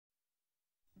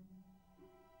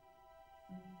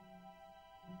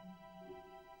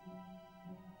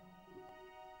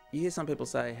You hear some people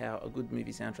say how a good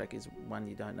movie soundtrack is one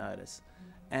you don't notice.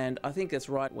 And I think that's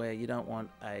right, where you don't want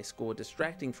a score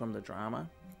distracting from the drama.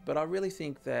 But I really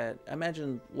think that,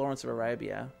 imagine Lawrence of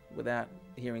Arabia without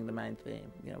hearing the main theme,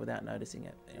 without noticing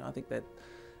it. I think that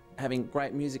having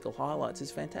great musical highlights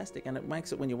is fantastic, and it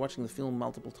makes it, when you're watching the film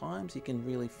multiple times, you can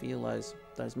really feel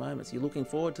those moments. You're looking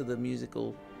forward to the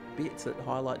musical bits that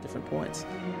highlight different points.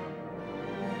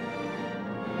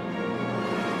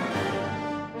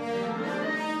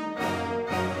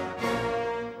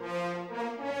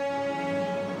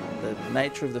 The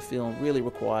nature of the film really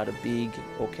required a big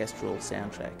orchestral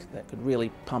soundtrack that could really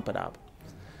pump it up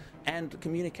and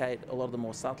communicate a lot of the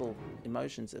more subtle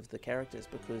emotions of the characters,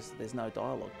 because there's no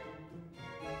dialogue.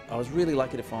 I was really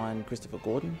lucky to find Christopher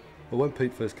Gordon. Well, when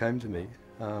Pete first came to me,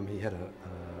 he had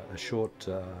a short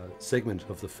segment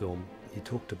of the film. He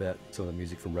talked about some of the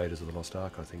music from Raiders of the Lost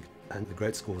Ark, I think, and the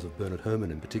great scores of Bernard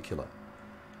Herrmann in particular.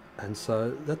 And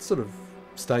so that sort of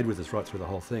stayed with us right through the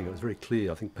whole thing. It was very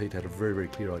clear. I think Pete had a very, very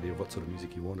clear idea of what sort of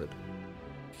music he wanted.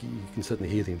 You can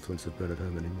certainly hear the influence of Bernard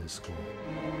Herrmann in this score.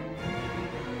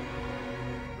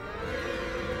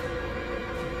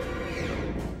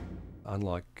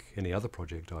 Unlike any other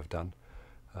project I've done,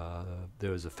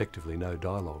 there was effectively no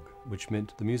dialogue, which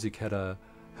meant the music had a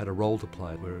role to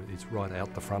play, where it's right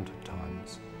out the front at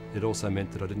times. It also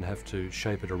meant that I didn't have to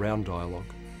shape it around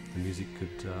dialogue. The music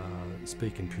could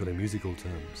speak in purely musical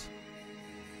terms.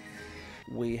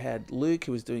 We had Luke,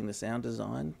 who was doing the sound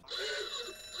design.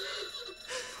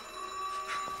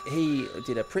 He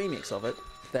did a premix of it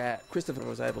that Christopher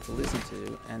was able to listen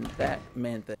to, and that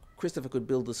meant that Christopher could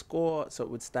build the score so it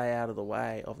would stay out of the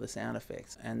way of the sound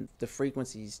effects, and the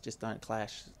frequencies just don't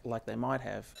clash like they might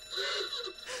have.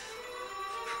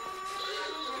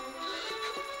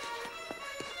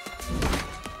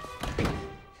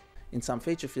 In some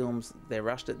feature films, they're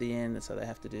rushed at the end, and so they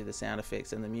have to do the sound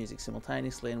effects and the music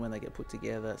simultaneously, and when they get put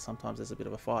together, sometimes there's a bit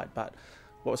of a fight. But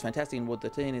what was fantastic in Ward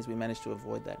 13 is we managed to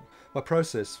avoid that. My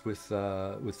process with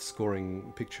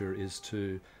scoring picture is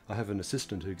I have an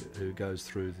assistant who goes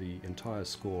through the entire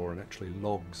score and actually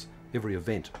logs every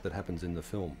event that happens in the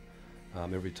film.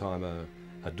 Every time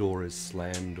a door is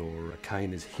slammed or a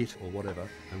cane is hit or whatever,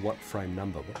 and what frame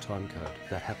number, what time code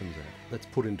that happens at. That's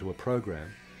put into a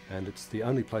program, and it's the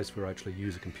only place where I actually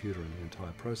use a computer in the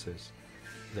entire process.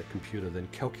 That computer then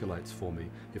calculates for me,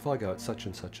 if I go at such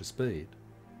and such a speed,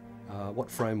 what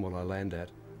frame will I land at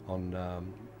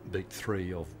on beat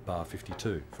 3 of bar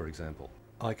 52, for example.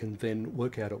 I can then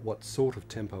work out at what sort of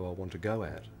tempo I want to go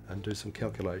at and do some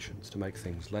calculations to make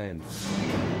things land.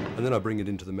 And then I bring it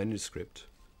into the manuscript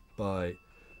by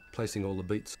placing all the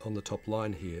beats on the top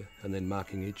line here and then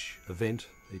marking each event,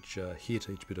 each hit,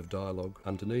 each bit of dialogue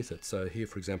underneath it. So here,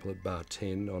 for example, at bar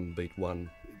 10 on beat 1,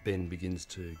 Ben begins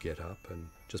to get up, and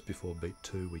just before beat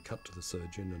 2 we cut to the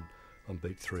surgeon, and on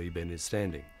beat 3 Ben is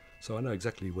standing. So I know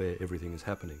exactly where everything is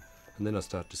happening, and then I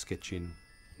start to sketch in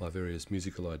my various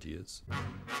musical ideas.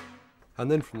 And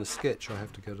then from the sketch I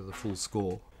have to go to the full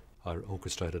score. I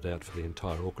orchestrate it out for the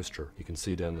entire orchestra. You can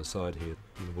see down the side here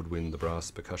the woodwind, the brass,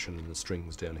 percussion and the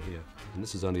strings down here. And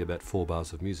this is only about 4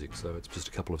 bars of music, so it's just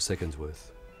a couple of seconds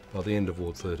worth. By the end of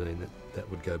Ward 13 that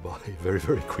would go by very,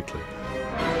 very quickly.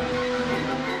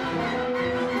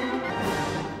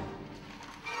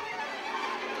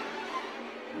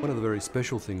 One of the very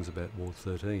special things about Ward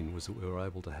 13 was that we were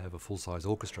able to have a full-size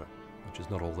orchestra, which is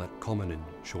not all that common in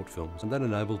short films, and that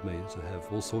enabled me to have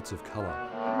all sorts of colour.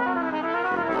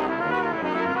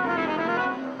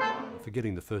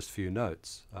 Forgetting the first few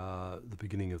notes, the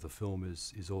beginning of the film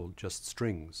is all just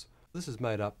strings. This is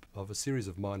made up of a series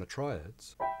of minor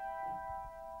triads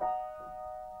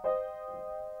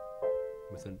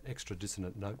with an extra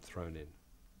dissonant note thrown in,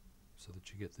 so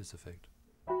that you get this effect.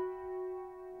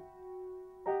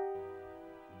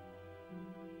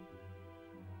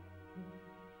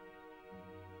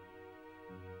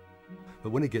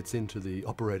 But when it gets into the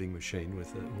operating machine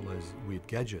with all those weird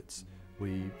gadgets,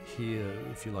 we hear,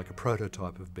 if you like, a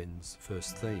prototype of Ben's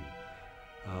first theme.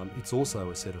 It's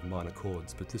also a set of minor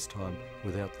chords, but this time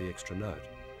without the extra note.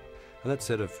 And that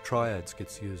set of triads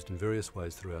gets used in various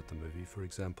ways throughout the movie. For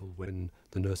example, when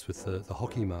the nurse with the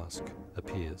hockey mask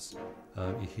appears,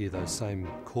 you hear those same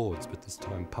chords, but this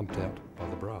time pumped out by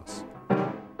the brass.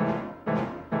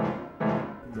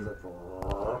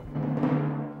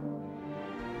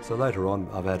 So later on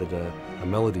I've added a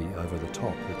melody over the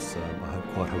top that's, I hope,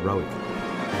 quite heroic.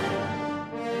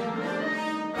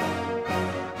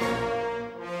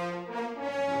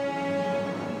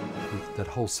 That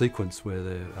whole sequence where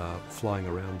they're flying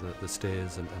around the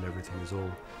stairs and everything is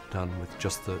all done with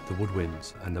just the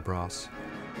woodwinds and the brass.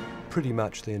 Pretty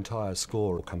much the entire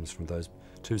score comes from those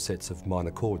two sets of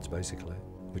minor chords basically,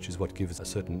 which is what gives a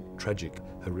certain tragic,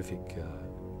 horrific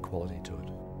quality to it.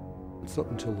 It's not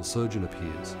until the surgeon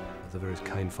appears, the various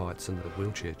cane fights and the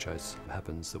wheelchair chase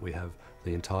happens, that we have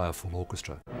the entire full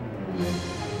orchestra.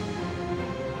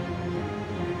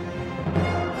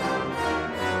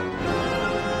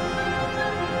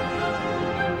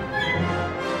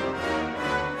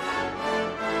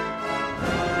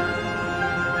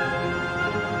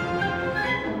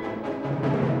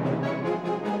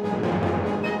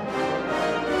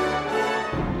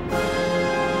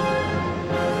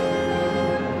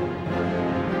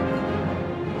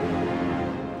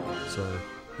 So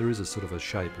there is a sort of a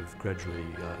shape of gradually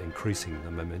increasing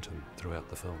the momentum throughout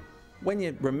the film. When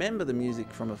you remember the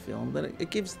music from a film, then it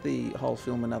gives the whole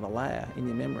film another layer in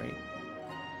your memory.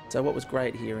 So what was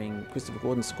great hearing Christopher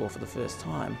Gordon's score for the first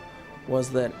time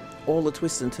was that all the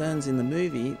twists and turns in the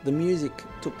movie, the music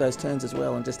took those turns as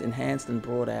well and just enhanced and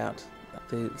brought out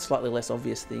the slightly less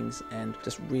obvious things and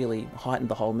just really heightened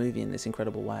the whole movie in this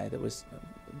incredible way that was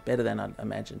better than I'd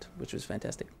imagined, which was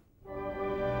fantastic.